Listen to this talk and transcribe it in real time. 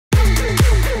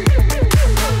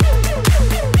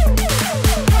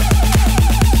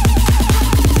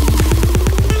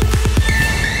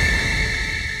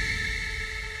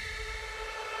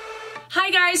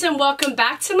and welcome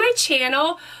back to my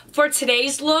channel. For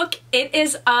today's look, it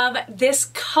is of this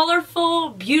colorful,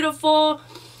 beautiful,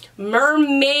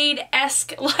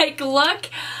 mermaid-esque like look.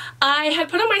 I had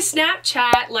put on my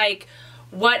Snapchat like,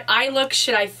 what eye look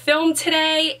should I film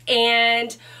today?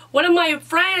 And one of my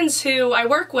friends who I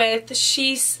work with,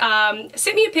 she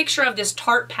sent me a picture of this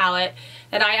Tarte palette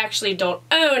that I actually don't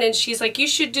own, and she's like, you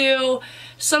should do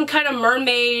some kind of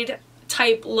mermaid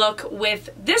type look with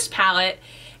this palette.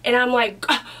 And I'm like,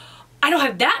 I don't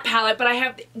have that palette, but I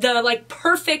have the like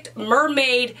perfect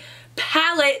mermaid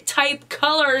palette type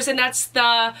colors, and that's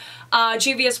the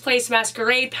Juvia's Place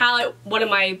Masquerade palette, one of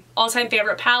my all-time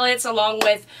favorite palettes, along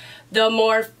with the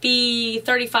Morphe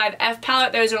 35F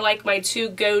palette. Those are like my two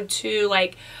go-to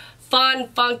like fun,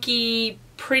 funky,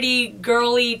 pretty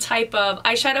girly type of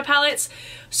eyeshadow palettes.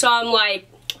 So I'm like,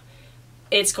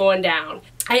 it's going down.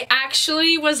 I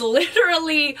actually was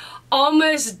literally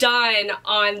almost done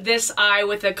on this eye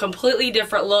with a completely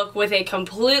different look, with a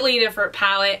completely different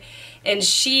palette, and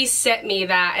she sent me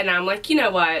that, and I'm like, you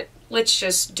know what, let's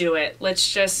just do it.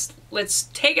 Let's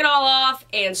take it all off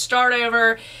and start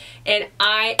over. And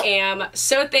I am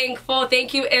so thankful.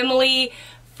 Thank you, Emily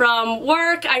from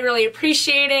work. I really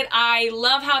appreciate it. I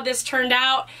love how this turned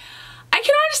out. I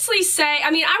can honestly say,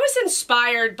 I mean, I was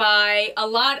inspired by a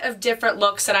lot of different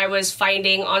looks that I was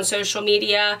finding on social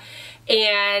media,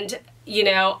 and you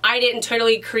know, I didn't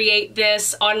totally create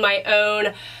this on my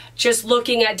own. Just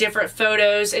looking at different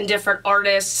photos and different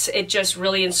artists, it just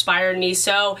really inspired me.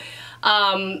 So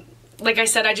like I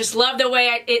said, I just love the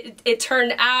way it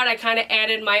turned out. I kind of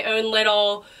added my own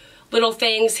little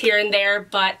things here and there,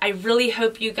 but I really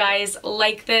hope you guys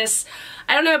like this.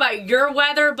 I don't know about your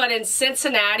weather, but in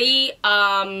Cincinnati,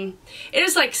 it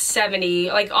is like 70,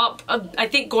 like I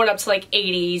think going up to like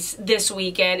 80s this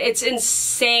weekend. It's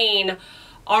insane,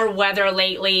 our weather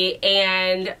lately,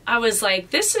 and I was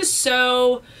like, this is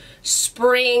so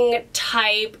spring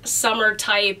type, summer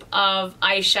type of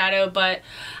eyeshadow, but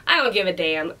I don't give a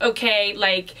damn, okay?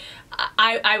 Like,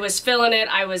 I was feeling it,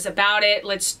 I was about it,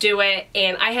 let's do it,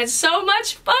 and I had so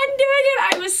much fun doing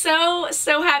it. I was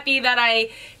so happy that I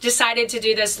decided to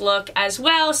do this look as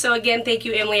well. So again, thank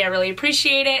you, Emily, I really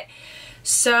appreciate it.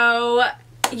 So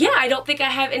yeah, I don't think I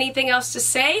have anything else to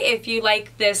say. If you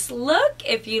like this look,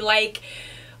 if you like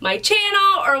my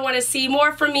channel or want to see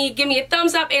more from me, give me a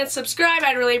thumbs up and subscribe.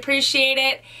 I'd really appreciate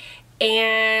it.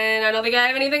 And I don't think I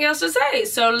have anything else to say,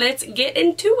 so let's get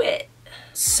into it.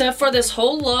 So for this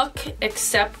whole look,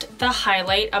 except the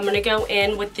highlight, I'm going to go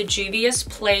in with the Juvia's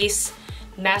Place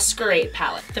Masquerade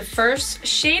palette. The first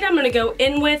shade I'm going to go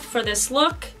in with for this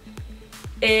look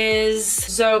is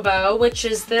Zobo, which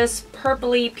is this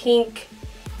purpley pink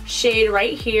shade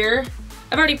right here.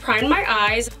 I've already primed my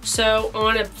eyes, so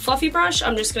on a fluffy brush,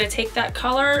 I'm just going to take that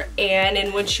color and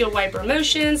in windshield wiper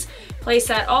motions, place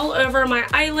that all over my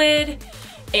eyelid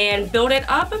and build it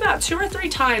up about 2 or 3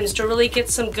 times to really get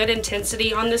some good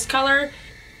intensity on this color.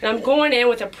 And I'm going in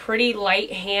with a pretty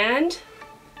light hand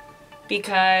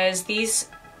because these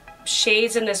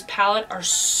shades in this palette are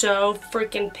so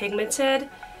freaking pigmented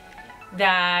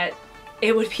that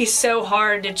it would be so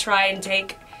hard to try and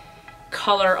take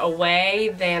color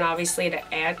away than obviously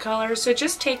to add color. So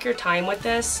just take your time with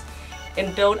this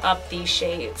and build up these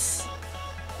shades.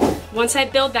 Once I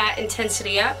build that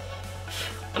intensity up,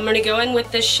 I'm going to go in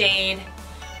with the shade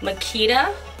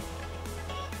Makita,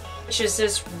 which is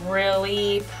this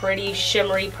really pretty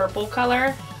shimmery purple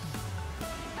color,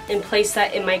 and place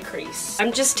that in my crease.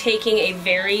 I'm just taking a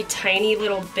very tiny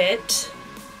little bit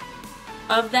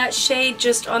of that shade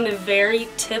just on the very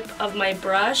tip of my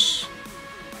brush,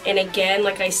 and again,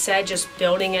 like I said, just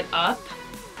building it up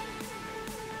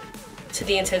to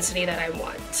the intensity that I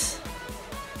want.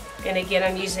 And again,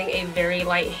 I'm using a very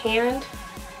light hand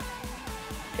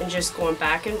and just going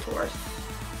back and forth.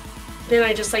 Then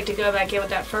I just like to go back in with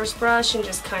that first brush and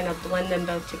just kind of blend them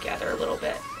both together a little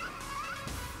bit.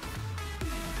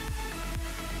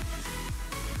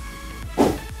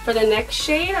 For the next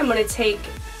shade, I'm going to take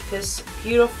this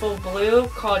beautiful blue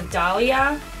called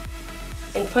Dahlia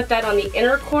and put that on the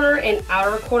inner corner and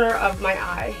outer corner of my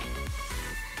eye.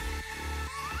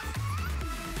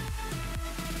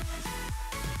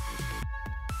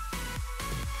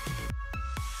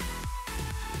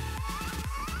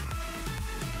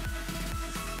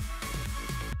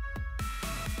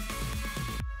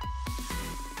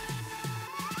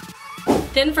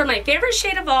 Then for my favorite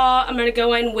shade of all, I'm going to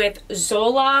go in with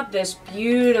Zola, this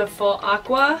beautiful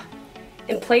Aqua,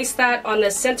 and place that on the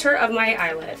center of my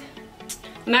eyelid.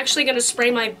 I'm actually going to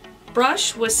spray my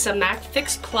brush with some MAC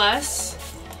Fix Plus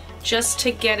just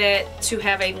to get it to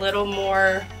have a little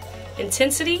more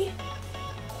intensity.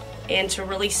 and to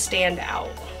really stand out.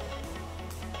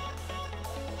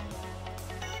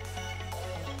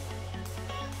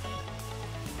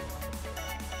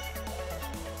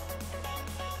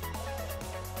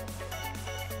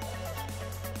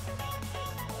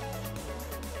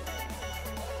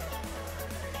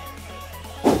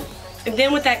 And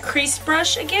then with that crease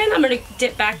brush again, I'm going to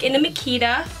dip back into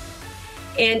Makita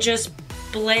and just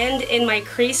blend in my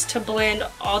crease to blend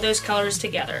all those colors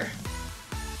together.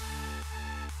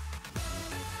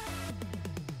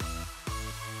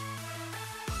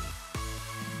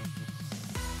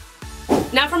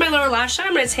 Now for my lower lash line,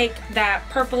 I'm going to take that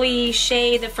purpley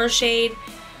shade, the first shade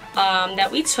that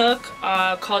we took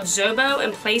called Zobo,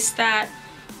 and place that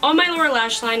on my lower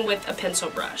lash line with a pencil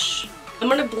brush. I'm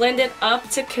going to blend it up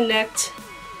to connect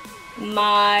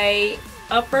my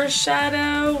upper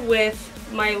shadow with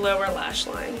my lower lash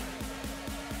line.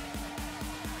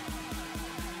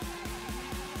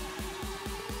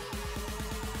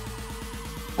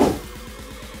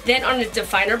 Then on a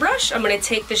definer brush, I'm going to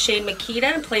take the shade Makita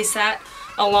and place that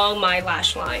along my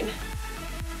lash line.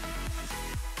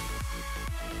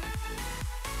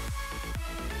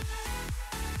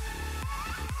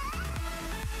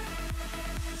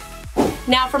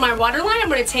 Now for my waterline, I'm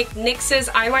going to take NYX's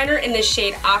eyeliner in the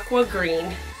shade Aqua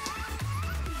Green.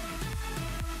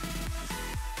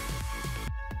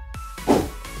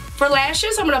 For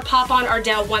lashes, I'm going to pop on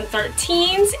Ardell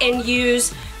 113s and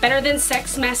use Better Than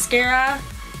Sex Mascara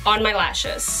on my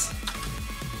lashes.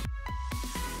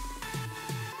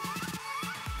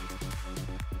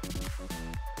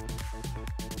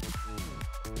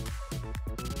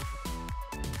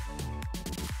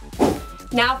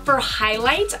 Now for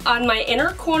highlight, on my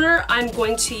inner corner, I'm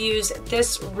going to use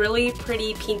this really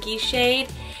pretty pinky shade.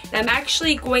 And I'm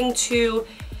actually going to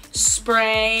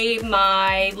spray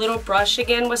my little brush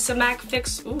again with some MAC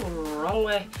Fix, ooh, wrong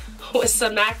way, with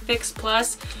some MAC Fix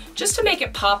Plus, just to make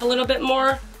it pop a little bit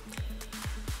more.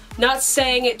 Not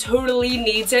saying it totally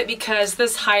needs it, because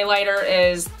this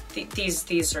highlighter is,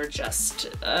 these are just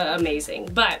amazing.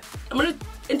 But I'm going to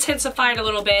intensify it a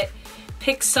little bit,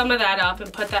 pick some of that up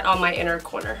and put that on my inner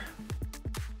corner.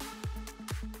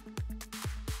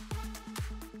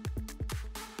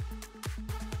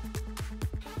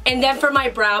 And then for my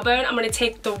brow bone, I'm going to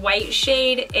take the white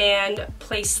shade and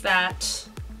place that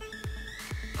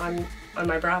on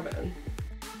my brow bone.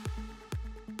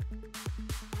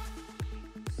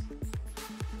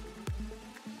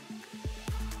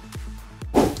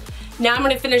 Now I'm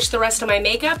going to finish the rest of my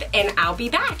makeup and I'll be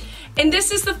back. And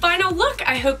this is the final look.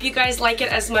 I hope you guys like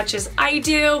it as much as I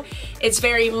do. It's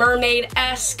very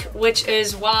mermaid-esque, which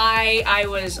is why I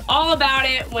was all about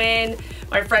it when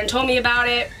my friend told me about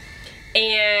it.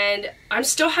 And I'm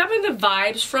still having the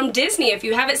vibes from Disney. If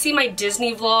you haven't seen my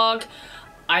Disney vlog,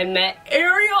 I met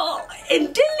Ariel in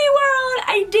Disney World.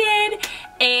 I did.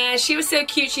 And she was so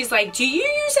cute. She's like, do you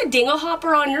use a dingle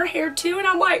hopper on your hair too? And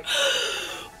I'm like,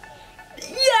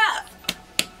 yeah.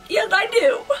 Yes, I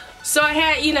do. So I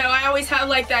had, you know, I always have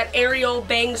like that Ariel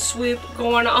bang swoop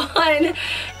going on.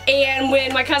 And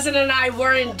when my cousin and I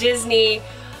were in Disney,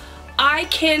 I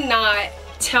cannot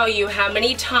tell you how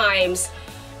many times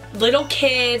little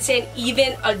kids and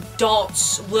even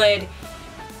adults would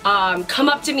come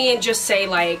up to me and just say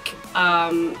like,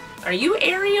 are you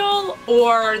Ariel?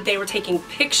 Or they were taking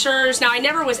pictures. Now I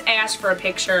never was asked for a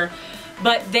picture,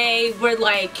 but they were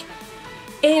like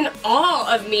in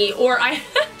awe of me. Or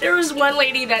there was one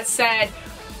lady that said,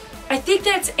 I think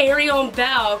that's Ariel and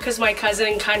Belle, because my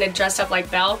cousin kind of dressed up like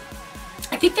Belle.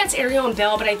 I think that's Ariel and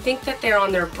Belle, but I think that they're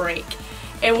on their break.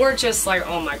 And we're just like,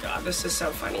 oh my god, this is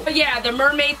so funny. But yeah, the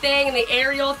mermaid thing and the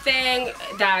Ariel thing,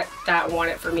 that won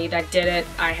it for me. That did it.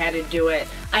 I had to do it.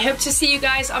 I hope to see you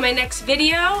guys on my next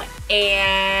video.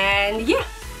 And yeah,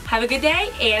 have a good day,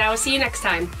 and I will see you next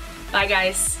time. Bye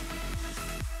guys.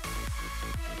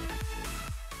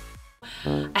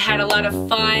 I had a lot of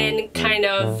fun kind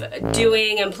of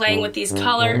doing and playing with these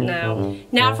colors.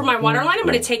 Now for my waterline, I'm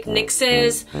going to take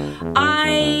NYX's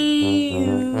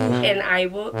I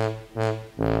will...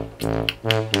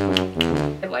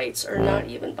 My lights are not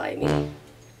even by me.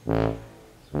 And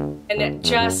it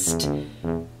just...